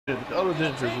The other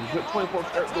dentures was good 24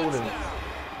 karat gold in it.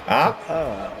 Huh?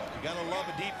 You gotta love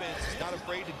a defense. It's not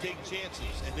afraid to take chances.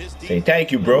 And this defense, say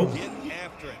thank you, bro. Get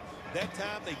after it. That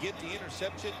time they get the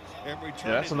interception and return.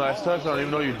 Yeah, that's a nice touchdown.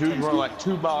 Even though your dudes run like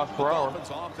 2 miles per hour.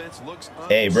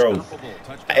 Hey, bro.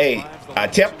 Hey, a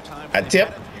tip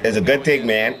is a good thing,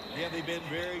 man.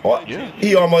 Oh, yeah.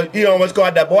 He almost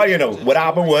got that ball. You know what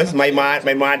happened was my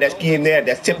man that came there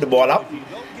that tipped the ball up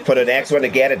for the next one to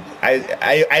get it.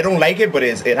 I don't like it, but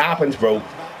it happens, bro.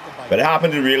 But it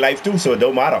happens in real life too, so it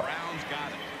don't matter.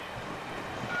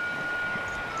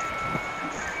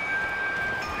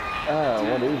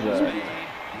 What is that?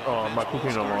 Oh, my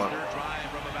cooking on one.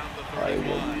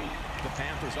 The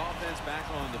Panthers offense back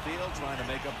on the field trying to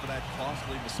make up for that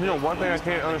costly mistake. You know, one thing I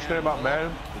can't understand about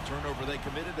Madden? The turnover they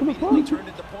committed immediately turned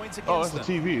into points against that's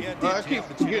the TV. I keep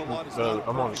forgetting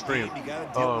I'm on the stream.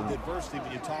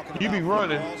 You be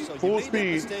running full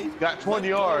speed, got 20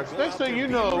 yards. Next thing you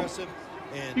know,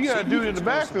 you got a dude in the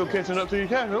backfield catching up to you.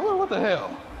 What the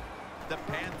hell? The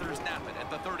Panthers snap it at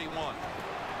the 31.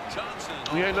 Johnson.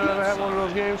 You ain't never had one of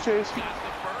those games, Chase?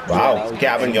 Wow,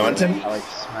 Calvin Johnson. I like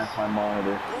smack my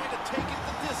monitor. Going to take it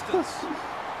the distance.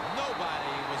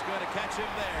 Nobody was going to catch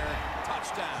him there.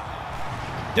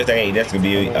 Touchdown. Just hey, that's gonna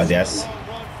be a guess.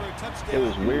 It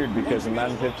was weird because in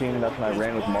Madden 15, that's when I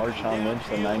ran with Marshawn Lynch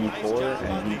in 94,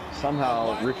 and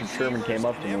somehow Richard Sherman came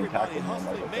up to me and tackled me. I'm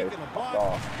like, okay, fuck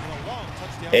off.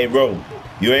 Hey, bro,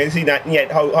 you ain't seen nothing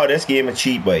yet. How this game is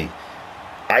cheap, boy.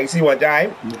 I see one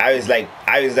time, I was like,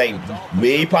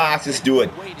 way past this dude.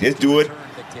 This dude,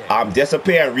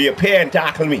 disappear and reappear and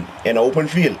tackle me in the open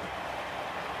field.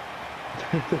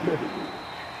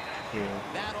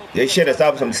 They should have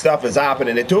stopped some stuff is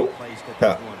happening there too.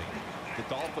 Huh.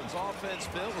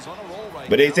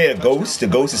 But they say the ghost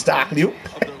is tackling you.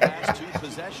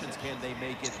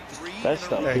 That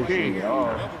stuff is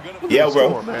yeah,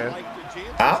 bro.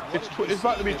 Huh? It's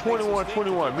about to be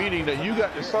 21-21, meaning that you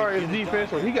got the sorry-ass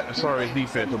defense or he got the sorry-ass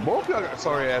defense. Or both y'all got the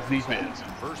sorry-ass defense.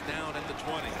 First down at the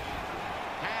 20.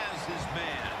 Has his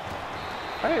man.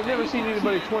 I ain't never seen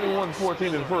anybody 21-14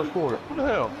 in the first quarter. What the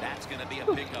hell? That's going to be a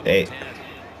pickup. Hey,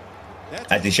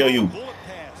 I have to show you.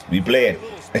 We play it.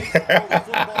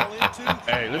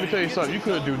 Hey, let me tell you something. You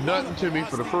couldn't do nothing to me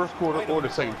for the first quarter or the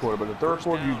second quarter, but the third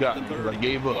quarter you got me because I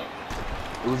gave up.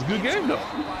 It was a good game though.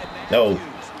 No,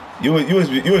 you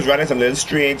was running some little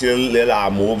strange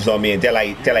little moves on me until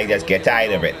I just get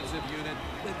tired of it.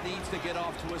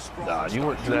 Nah, you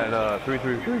went to that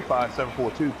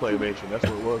 3-3-3-5-7-4-2 playmation. That's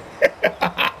what it was.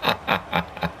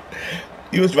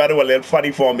 You was running a little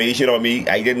funny formation on me.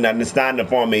 I didn't understand the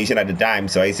formation at the time,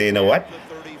 so I say, you know what?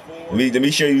 Let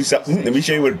me show you something. Let me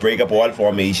show you what break up all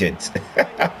formations.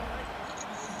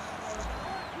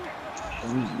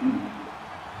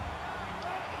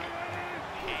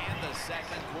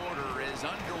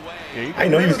 I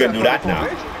know he was gonna do that now.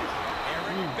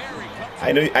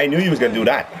 I knew he was gonna do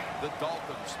that. The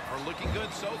Dolphins are looking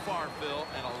good so far, Phil,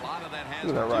 and a lot of that has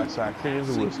Look at that right side.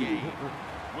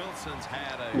 Wilson's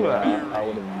had a very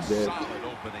solid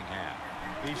opening half.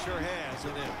 He sure has,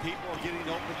 and then people are getting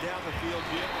open down the field,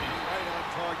 Jim, and he's right on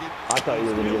target. I thought you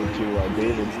were going to give it to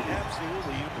David.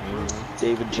 Absolutely.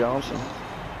 David Johnson.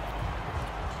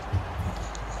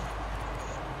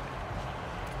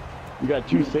 You got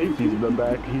 2 safeties in the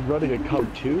back. He's running a cover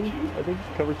 2, I think.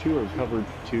 Cover 2 or cover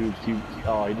 2.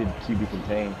 Oh, he did QB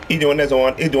contain. He doing his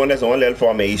own little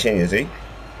formation, you see.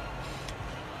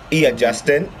 He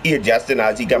adjusting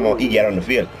as he come on, he get on the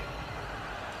field.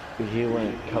 He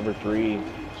went cover 3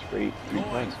 straight 3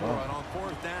 points. Wow.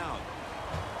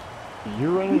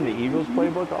 You're running the Eagles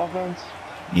playbook offense?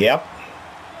 Yep.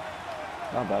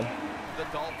 Not bad. The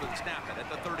Dolphins snap it at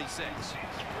the 36.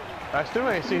 I still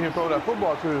ain't seen him throw that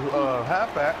football to his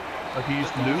halfback like he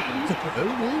used to do.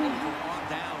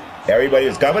 Everybody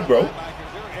was covered, bro.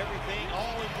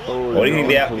 Only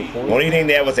thing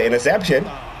there was an interception.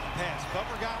 Pass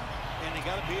cover guy, and they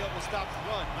got to be able to stop the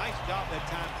run. Nice job that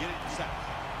time getting the sack.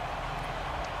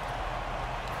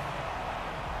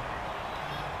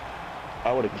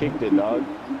 I would have kicked it, dog.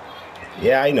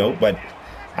 Yeah, I know, but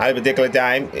at a particular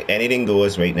time, anything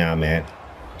goes right now, man.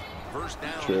 First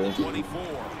down True. at the 24.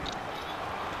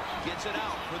 Gets it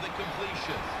out for the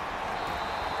completion.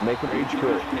 Make him reach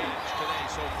quick.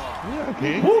 Yeah,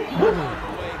 okay. He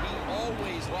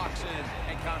always locks in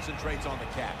and concentrates on the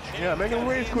catch. Yeah, make him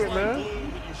rage quick, man.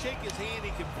 When you shake his hand, he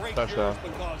can break Touchdown. yours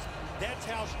because that's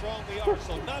how strong they are.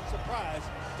 So not surprised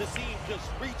to see him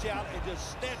just reach out and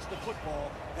just snatch the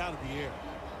football out of the air.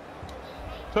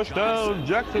 Touchdown,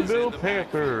 Jacksonville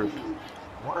Panthers.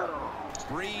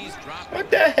 What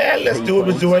the hell this dude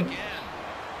was doing?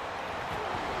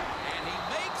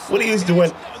 What he was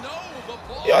doing?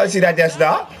 Y'all see that just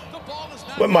now?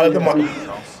 What Malcolm?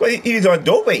 Well, he's on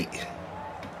dope weight.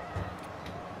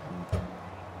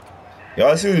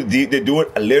 Y'all see they do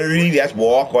it literally just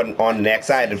walk on the next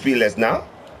side of the field just now?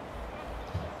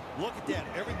 Look at that.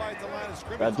 Everybody at the line of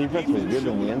scrimmage. That defense was good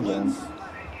in the end zone.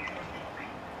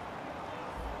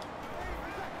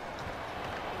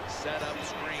 Set up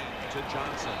screen to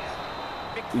Johnson.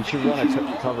 You should run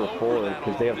a cover 4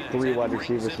 because they have 3 wide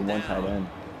receivers and 1 tight end.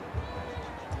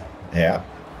 Yeah.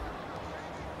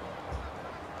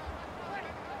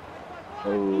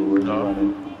 Oh, where's he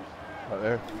running? Right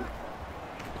there.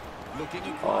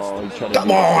 Oh, he's trying to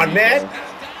Come on, man.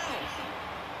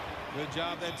 Good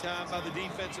job that time by the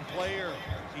defensive player.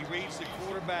 He reads the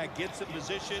quarterback, gets in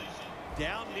position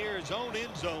down near his own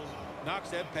end zone, knocks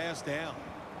that pass down.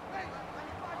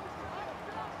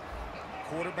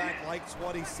 Quarterback likes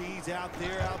what he sees out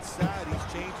there outside. He's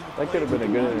changing the That could have been a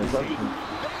good interception.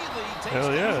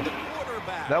 Hell yeah.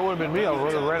 That would have been me. I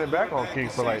would have ran it back on King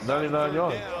for like 99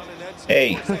 yards.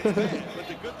 Hey. But the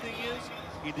good thing is,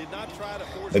 he did not try to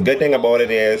force The good thing about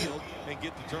it is, and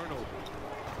get the turnover.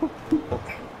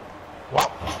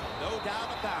 Wow. No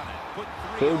doubt about it. Put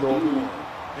 3 Field on goal. the board.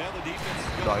 Now the defense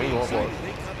is No, he going won't to for be it. excited.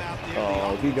 They come out there,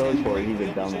 Oh, if he goes for it, he's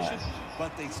a dumbass.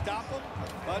 But they stop him,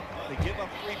 but they give up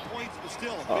 3 points, but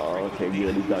still. Oh, okay,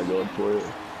 good. He's not going for it.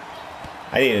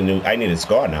 I need a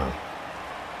score now.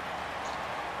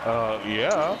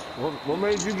 Yeah. What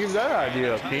made you give that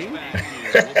idea, King?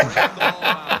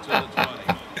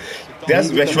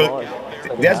 That's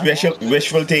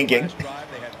wishful thinking.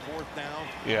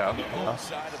 Yeah.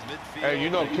 Hey, you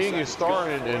know King is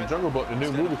starring in Jungle Book, the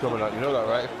new movie coming out. You know that,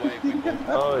 right?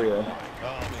 Oh, yeah.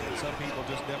 Oh, man, some people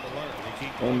just never learn. They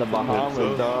keep In the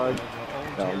Bahamas, dog.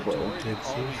 No, I'm playing.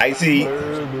 I see.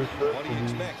 What do you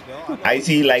expect? No, I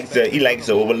see. He likes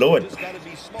to overload. you just got to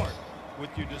be smart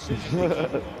with your decision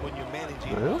making when you're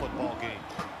managing a football game.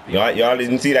 Y'all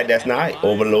didn't see that just now?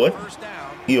 Overload.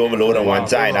 He overload on one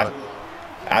side.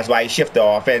 That's why he shift the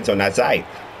offense on that side.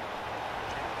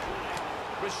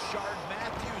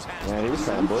 Man, he was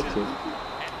trying to blitz it.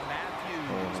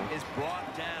 Is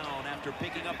brought down after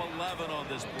picking up 11 on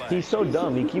this play. He's so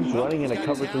dumb. He keeps running in a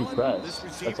cover 3 press.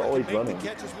 That's all he's running.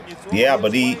 Yeah,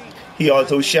 but he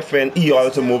also shifting. He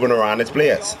also moving around his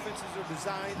players.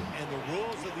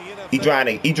 He trying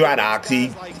to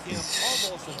actually.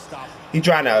 He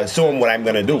trying to assume what I'm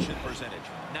gonna do. 90%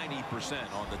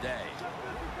 on the day.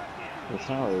 That's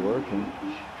not really working.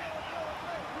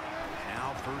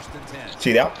 Now 1st and 10.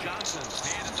 See that?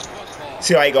 Johnson's hand at the football.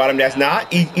 See how I got him? That's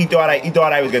not. He thought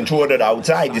I was gonna throw it to the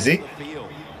outside. You see?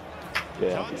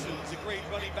 Yeah.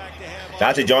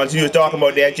 That's what Johnson you was talking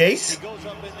about there, Chase. He goes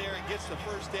up in there and gets the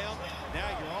first down. Now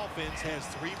your offense has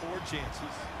 3 more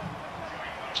chances.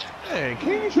 Hey,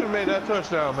 King should have made that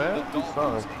touchdown, man.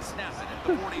 Sorry.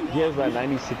 He has that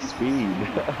 96 speed.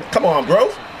 Come on,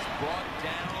 bro.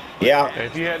 Yeah,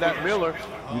 If he had that Miller,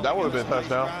 that would have been a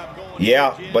touchdown.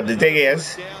 yeah. But the thing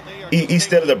is, he's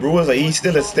still the bruiser. He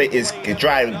still is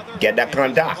trying to get that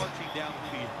contact.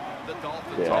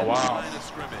 Yeah. Oh, wow.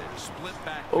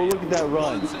 Oh, look at that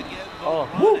run. Oh,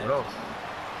 woo.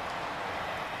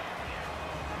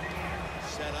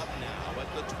 Set up now at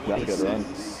the 26. That's a good run.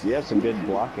 You have some good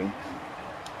blocking.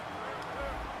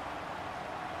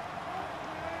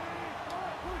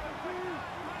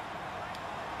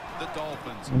 The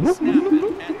Dolphins snap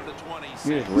it at the 26.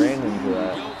 You just ran into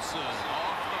that. Wilson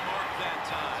off the mark that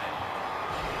time.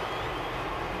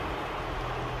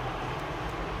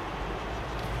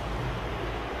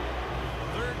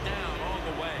 Third down on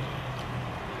the way.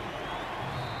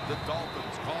 The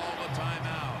Dolphins call a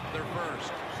timeout. Their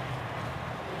first.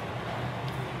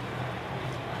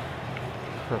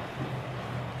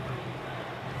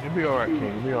 You'll be all right, King.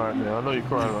 You'll be all right, man. I know you're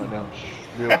crying right now.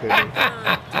 Shh, be okay,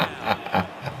 man.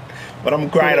 What I'm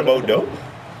crying about though?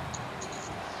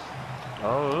 I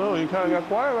don't know. You kind of got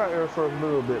quiet right there for a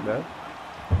little bit, man.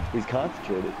 He's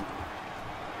concentrated.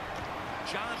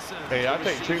 Johnson. Hey, I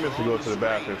take treatment to go to the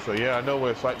bathroom, so yeah, I know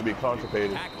what it's like to be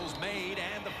constipated. Tackles made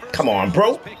and the first Come on, down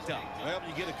bro. is picked up. Well,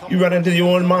 you get a couple You run into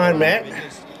your own mind, man.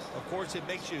 because, of course, it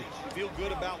makes you feel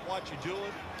good about what you're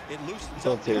doing. It loosens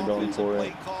Don't up say the you're going offensive for it.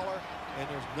 play caller, and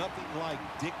there's nothing like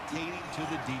dictating to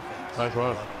the defense. Nice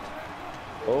run.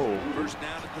 Oh, First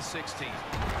down at the 16. And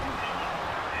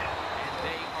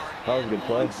they are that was a good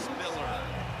play. Miller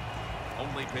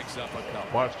only picks up a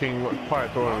couple. Watch King probably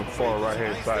throwing the far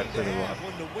right-hand side Nice center thing to line. have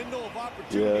when the window of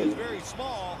opportunity is Yeah. very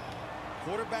small.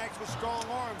 Quarterbacks with strong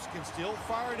arms can still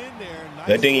fire it in there. Nice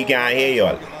Good thing he can't hear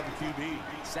y'all.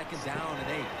 Second down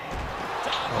and 8.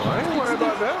 Oh, I ain't worried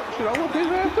about that. Shit, I want his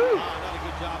ass too. Not a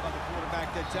good job by the quarterback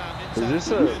that time. Is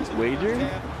this a wager?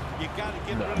 You got to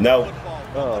get rid of No. the football.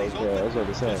 Oh, okay. I was about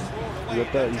to say. I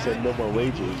thought you said no more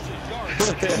wages.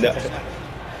 No,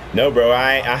 no, bro.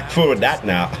 I fool with that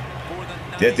now.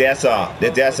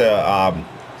 That's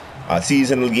a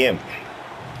seasonal game.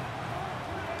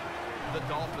 The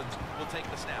Dolphins will take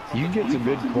the snap. You can get some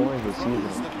good coins this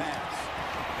season.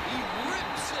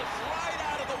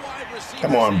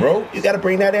 Come on, bro. You got to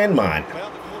bring that in, man. Well,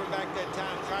 the quarterback that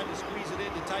time tried to squeeze it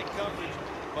into tight coverage,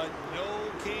 but no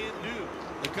can do.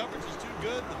 The coverage is too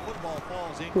good. The football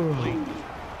falls incomplete. And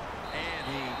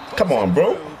he Come on,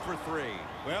 bro. for 3.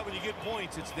 Well, when you get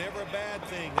points, it's never a bad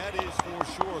thing. That is for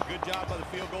sure. Good job by the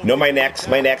field goal. No, my next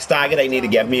target, I need to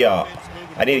get me a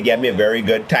very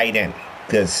good tight end,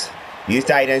 because these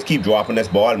tight ends keep dropping this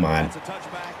ball, man.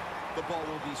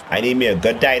 I need me a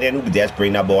good tight end who can just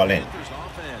bring that ball in.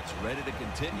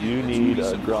 You need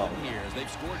a Gronk.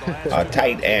 A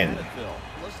tight end.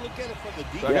 Let's look at it from the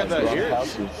defense. I got that here. What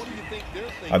do you think they're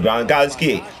thinking? A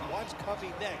Gronkowski. What's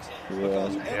coming next?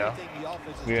 Yeah.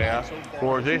 Yeah.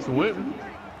 Or Jason Witten.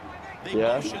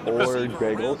 Yeah. Or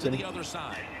Greg Olsen. You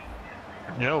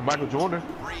know, Michael Jordan.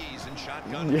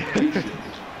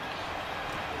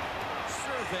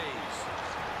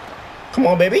 Come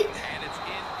on, baby. And it's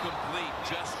incomplete.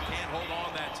 Just can't hold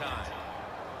on that time.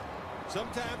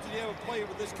 Sometimes when you have a player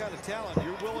with this kind of talent,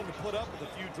 you're willing to put up with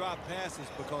a few drop passes,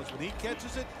 because when he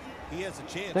catches it, he has a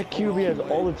chance. That QB has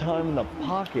all the time in the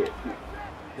pocket.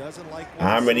 Doesn't like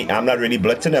I'm not really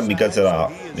blitzing him because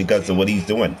of what he's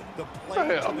doing. the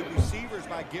play to the receivers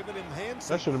by giving him hands.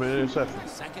 That should have been an interception.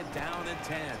 2nd down and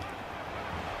 10.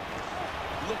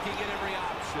 Looking at every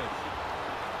option.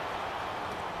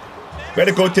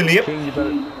 Better go to Leap. King, you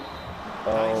better.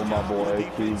 Oh, my boy.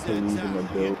 King's leaving the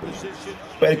building.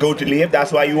 Better go to Leap.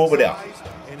 That's why you over there.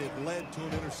 And it led to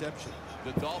an interception.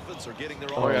 The Dolphins are getting their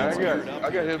Oh, yeah, I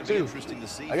got him too.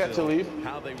 I got to leave.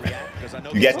 how they react, because I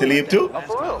know You get to leave too? I'm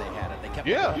for real.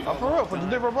 Yeah, I'm for real. For the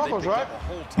Denver Broncos, right?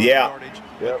 Yeah.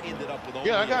 Yep.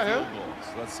 Yeah, I got him.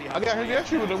 I got him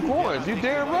yesterday with them coins. You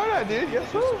damn right I did. Yes,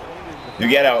 sir. You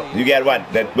get what?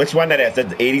 Which one that is?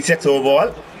 That's 86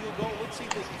 overall?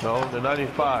 No, the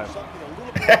 95.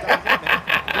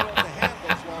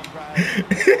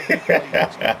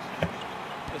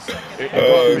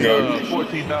 Oh, God.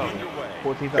 14,000.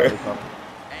 14,000.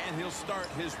 And he'll start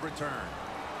his return.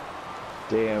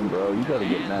 Damn, bro. You gotta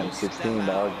get Madden 16,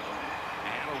 dog.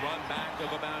 And a run back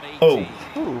of about 18. Oh.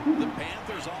 The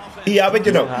Panthers offense He have it,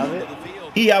 you know. Have it?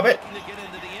 He have it. to get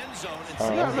into the end zone and I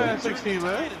see got if man they 16,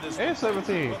 man. And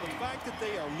 17. The fact that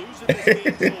they are losing this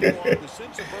game so far, the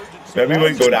sense of urgency. But we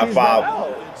wouldn't go that far.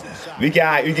 We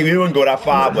wouldn't go that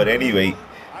far, but anyway.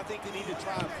 I think they need to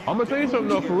try. I'm gonna tell you something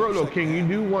though, for real though, King.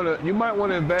 You might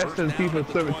want to invest in FIFA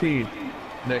 17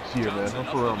 next year, man. I'm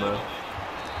for real, man.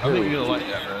 I think you're gonna like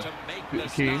that, man.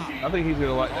 King, I think he's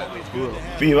gonna like that, man, for real.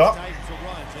 Fever.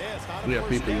 Yeah,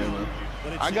 FIFA, yeah, man.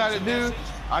 I got it, dude.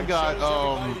 I got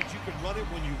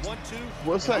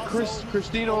what's that?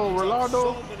 Cristiano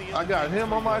Ronaldo. I got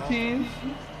him on my team.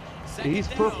 He's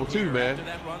purple too, man.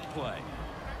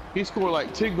 He scored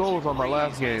like 10 goals on my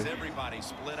last game. Everybody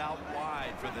split out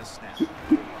wide for this snap.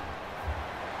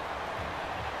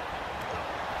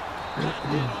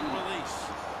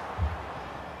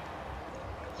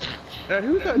 Now,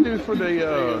 who's that dude for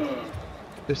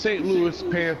the St. Louis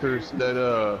Panthers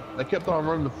that kept on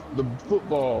running the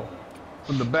football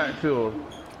from the backfield?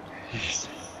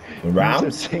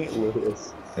 Rams? St.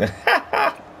 Louis.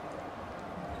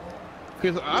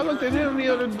 Because I looked at him the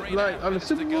other like on the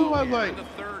Super Bowl, I was like,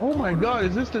 oh my God,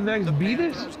 is this the next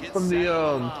Beatus from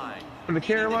the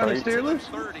Carolina Steelers?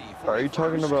 Are you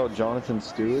talking about Jonathan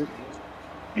Stewart?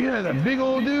 Yeah, that big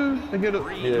old dude. Like, he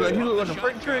looked like a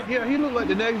freight train. Yeah, he looked like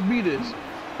the next Beatus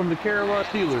from the Carolina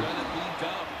Steelers.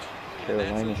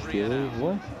 Carolina Steelers?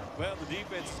 What?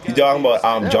 You talking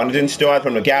about Jonathan Stewart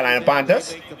from the Carolina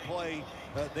Panthers?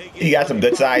 He got some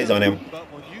good size on him.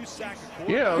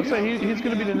 Yeah, I'm saying he's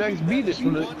going to be the next Beatus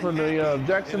from the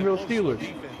Jacksonville Steelers.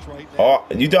 Oh,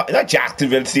 not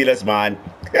Jacksonville Steelers, man.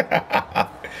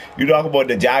 You talking about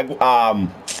the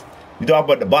you talking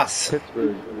about the bus.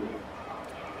 Pittsburgh.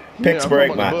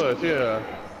 Pittsburgh, man. Yeah.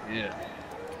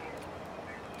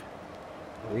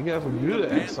 He got some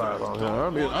good exercise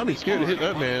on him. I'd be scared to hit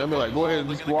that man. I'd be like, go ahead and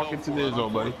just walk into the end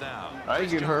zone, buddy. I ain't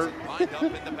getting hurt.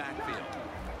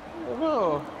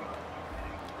 No.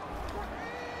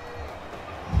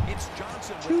 It's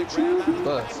Johnson with the grab out of the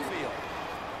backfield.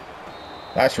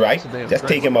 That's right. Just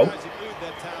take him out.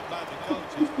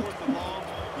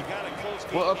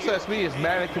 What upsets me is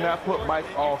Madden cannot put Mike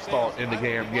Allstott in the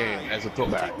game as a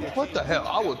fullback. What the hell?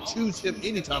 I would choose him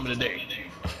any time of the day.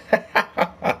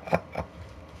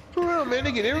 For real, man.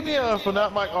 Man, they get everything else, but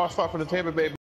not Mike Oswalt from the Tampa Bay